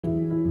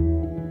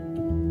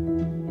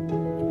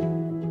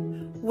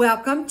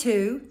Welcome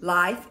to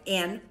Life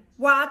in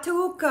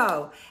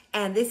Huatulco,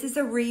 and this is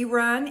a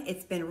rerun.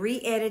 It's been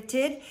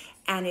re-edited,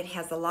 and it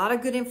has a lot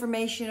of good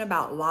information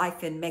about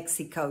life in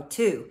Mexico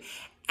too.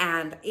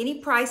 And any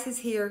prices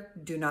here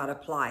do not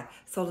apply.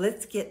 So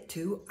let's get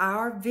to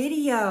our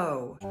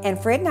video. And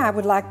Fred and I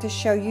would like to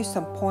show you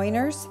some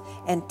pointers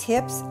and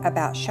tips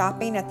about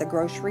shopping at the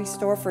grocery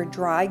store for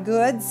dry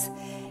goods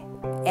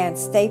and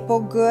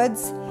staple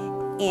goods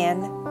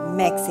in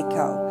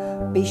Mexico.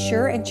 Be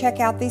sure and check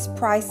out these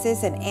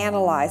prices and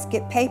analyze.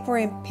 Get paper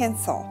and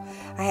pencil.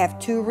 I have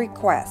two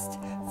requests.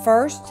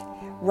 First,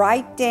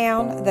 write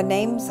down the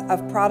names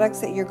of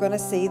products that you're going to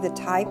see, the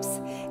types,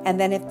 and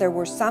then if there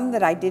were some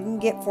that I didn't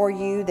get for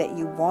you that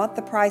you want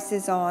the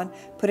prices on,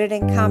 put it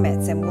in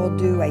comments and we'll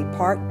do a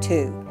part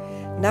 2.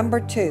 Number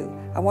 2,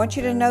 I want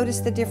you to notice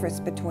the difference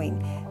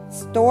between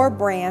store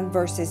brand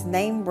versus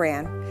name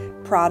brand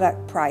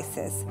product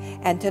prices,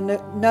 and to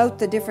note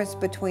the difference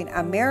between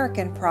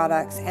American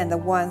products and the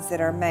ones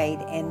that are made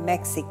in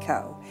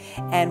Mexico.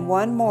 And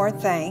one more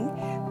thing,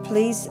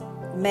 please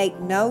make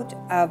note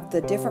of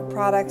the different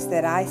products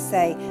that I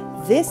say,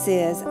 this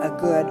is a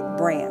good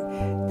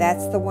brand.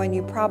 That's the one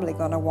you're probably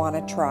going to want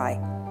to try.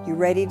 You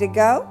ready to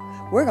go?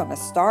 We're going to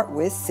start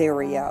with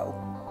cereal.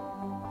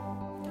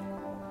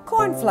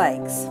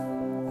 Cornflakes,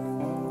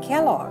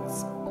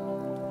 Kellogg's,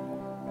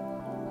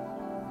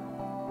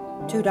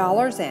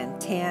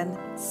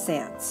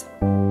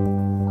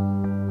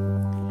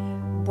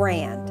 $2.10.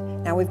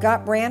 Brand. Now we've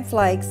got brand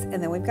flakes and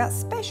then we've got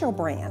special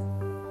brand.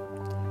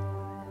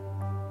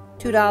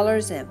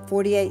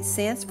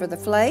 $2.48 for the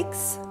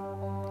flakes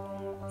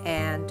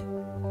and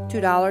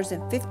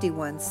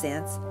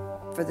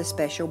 $2.51 for the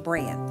special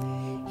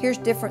brand. Here's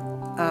different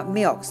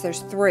milks.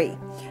 There's 3.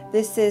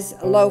 This is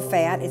low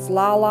fat. It's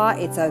Lala.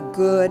 It's a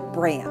good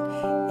brand.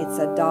 It's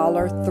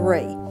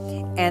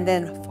 $1.03. And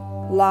then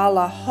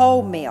Lala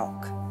whole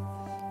milk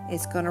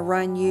is going to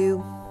run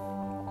you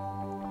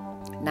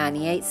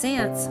 98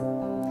 cents.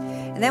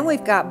 And then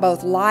we've got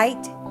both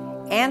light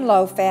and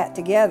low fat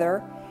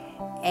together,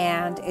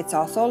 and it's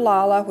also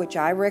Lala, which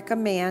I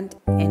recommend,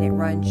 and it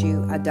runs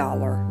you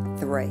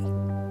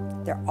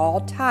 $1.03. They're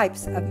all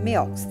types of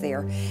milks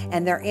there,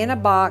 and they're in a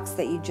box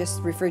that you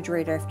just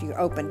refrigerate after you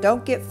open.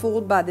 Don't get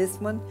fooled by this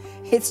one.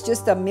 It's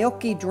just a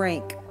milky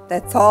drink.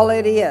 That's all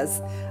it is,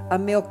 a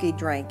milky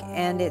drink,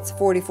 and it's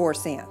 44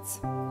 cents.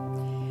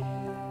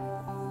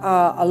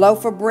 A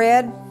loaf of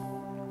bread,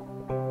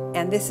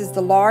 and this is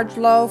the large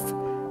loaf,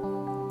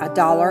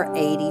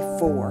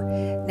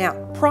 $1.84. Now,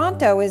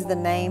 Pronto is the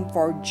name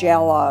for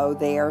Jell-O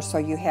there, so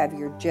you have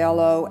your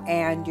Jell-O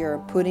and your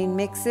pudding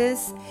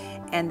mixes,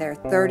 and they're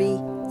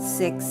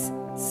 36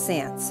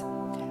 cents.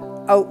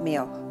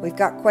 Oatmeal, we've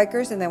got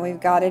Quakers, and then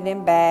we've got it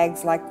in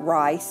bags like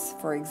rice,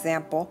 for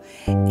example,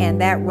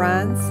 and that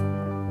runs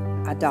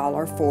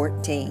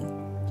 $1.14.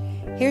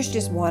 Here's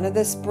just one of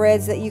the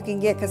spreads that you can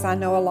get, because I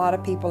know a lot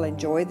of people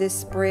enjoy this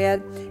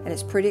spread, and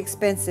it's pretty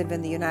expensive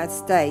in the United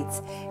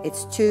States.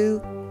 It's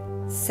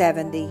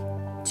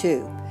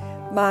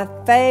 $2.72. My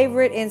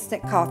favorite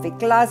instant coffee,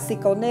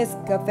 Clásico,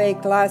 Nescafé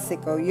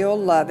Clásico. You'll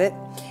love it,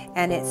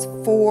 and it's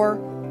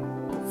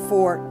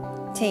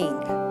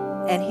 $4.14.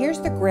 And here's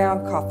the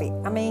ground coffee.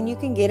 I mean, you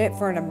can get it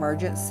for an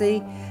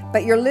emergency,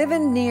 but you're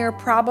living near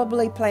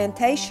probably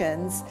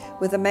plantations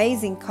with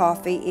amazing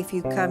coffee if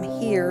you come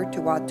here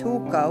to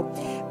Huatulco,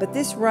 but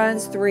this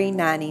runs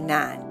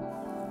 $3.99.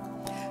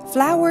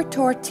 Flour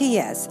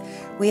tortillas.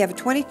 We have a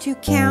 22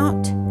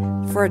 count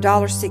for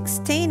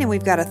 $1.16, and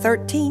we've got a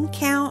 13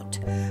 count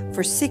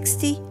for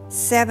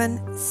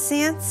 67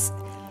 cents.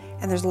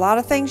 And there's a lot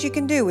of things you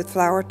can do with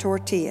flour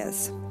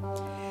tortillas.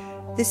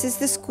 This is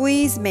the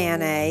squeeze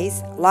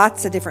mayonnaise,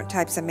 lots of different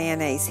types of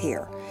mayonnaise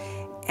here.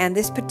 And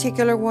this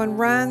particular one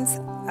runs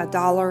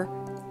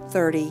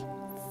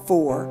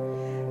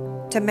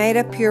 $1.34.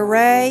 Tomato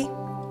puree,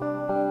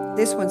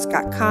 this one's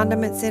got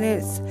condiments in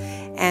it,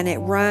 and it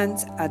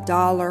runs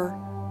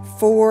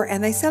 $1.04,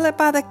 and they sell it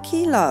by the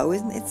kilo.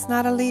 It's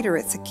not a liter,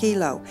 it's a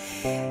kilo.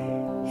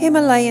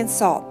 Himalayan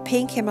salt,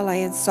 pink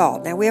Himalayan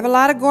salt. Now we have a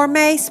lot of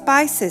gourmet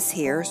spices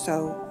here,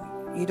 so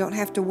you don't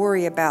have to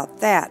worry about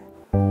that.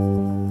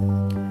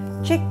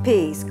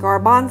 Chickpeas,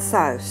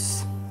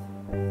 garbanzos,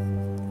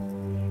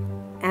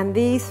 and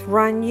these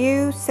run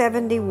you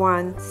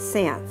 71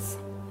 cents.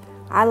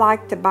 I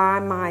like to buy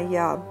my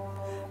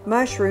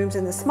mushrooms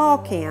in the small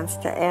cans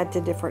to add to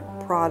different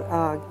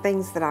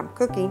things that I'm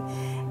cooking,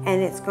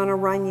 and it's going to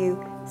run you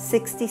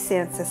 60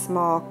 cents a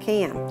small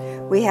can.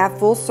 We have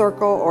Full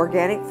Circle,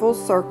 organic Full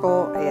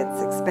Circle.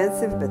 It's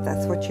expensive, but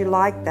that's what you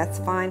like, that's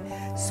fine.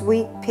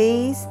 Sweet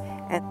peas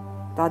at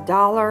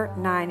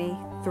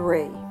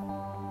 $1.93.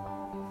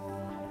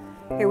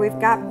 Here we've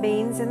got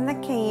beans in the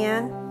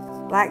can,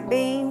 black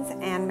beans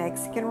and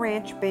Mexican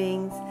ranch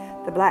beans.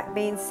 The black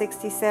beans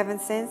 67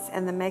 cents,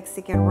 and the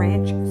Mexican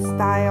ranch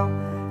style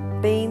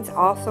beans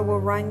also will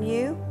run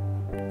you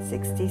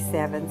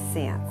 67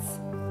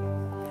 cents.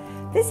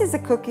 This is a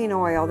cooking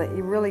oil that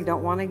you really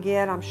don't want to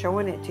get. I'm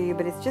showing it to you,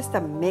 but it's just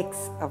a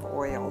mix of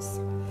oils.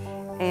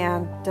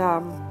 And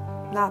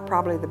not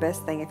probably the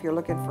best thing if you're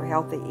looking for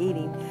healthy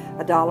eating,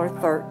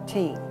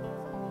 $1.13.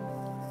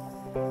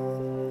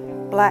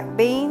 Black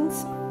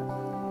beans,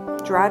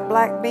 dried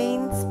black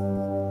beans,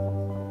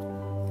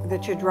 the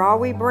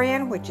Chedraui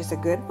brand, which is a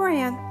good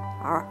brand,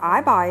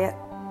 I buy it,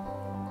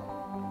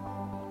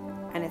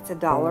 and it's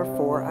 $1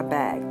 for a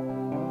bag.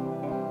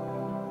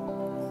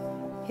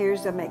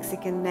 Here's a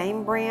Mexican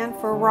name brand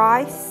for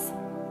rice,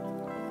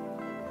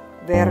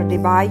 Verde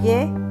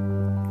Valle,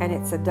 and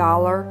it's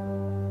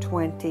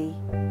 $1.22.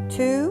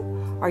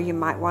 Or you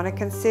might want to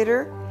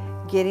consider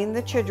getting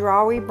the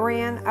Chedraui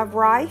brand of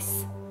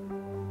rice,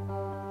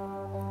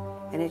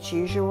 and it's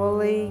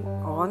usually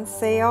on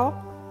sale,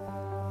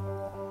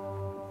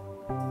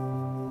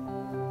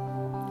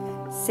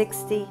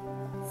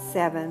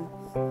 67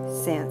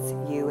 cents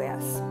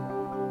US.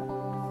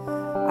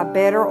 A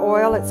better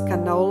oil, it's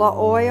canola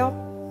oil,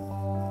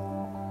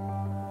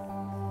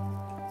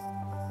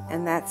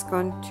 and that's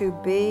going to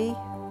be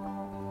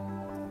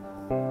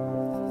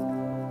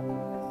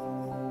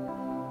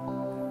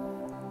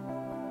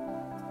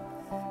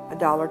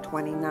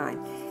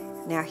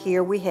 $1.29. Now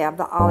here we have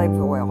the olive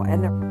oil,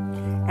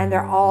 and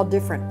they're all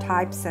different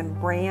types and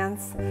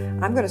brands.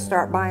 I'm going to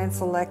start buying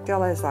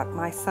Selectil, as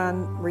my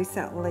son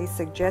recently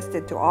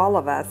suggested to all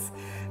of us,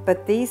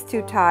 but these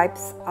two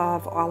types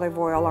of olive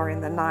oil are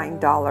in the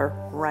 $9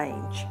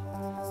 range,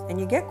 and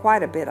you get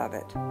quite a bit of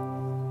it.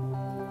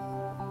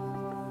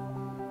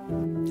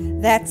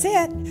 That's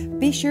it.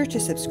 Be sure to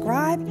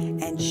subscribe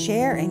and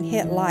share and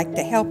hit like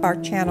to help our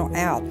channel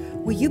out.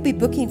 Will you be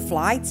booking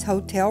flights,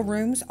 hotel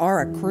rooms,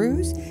 or a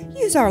cruise?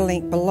 Use our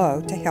link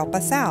below to help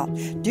us out.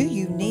 Do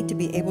you need to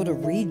be able to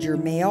read your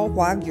mail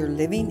while you're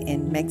living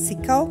in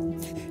Mexico?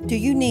 Do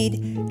you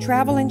need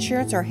travel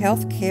insurance or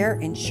health care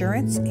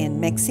insurance in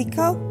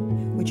Mexico?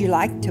 Would you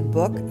like to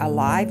book a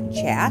live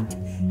chat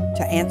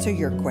to answer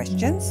your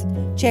questions?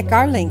 Check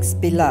our links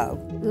below.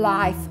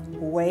 Life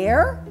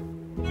where?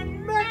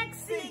 In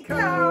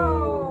Mexico!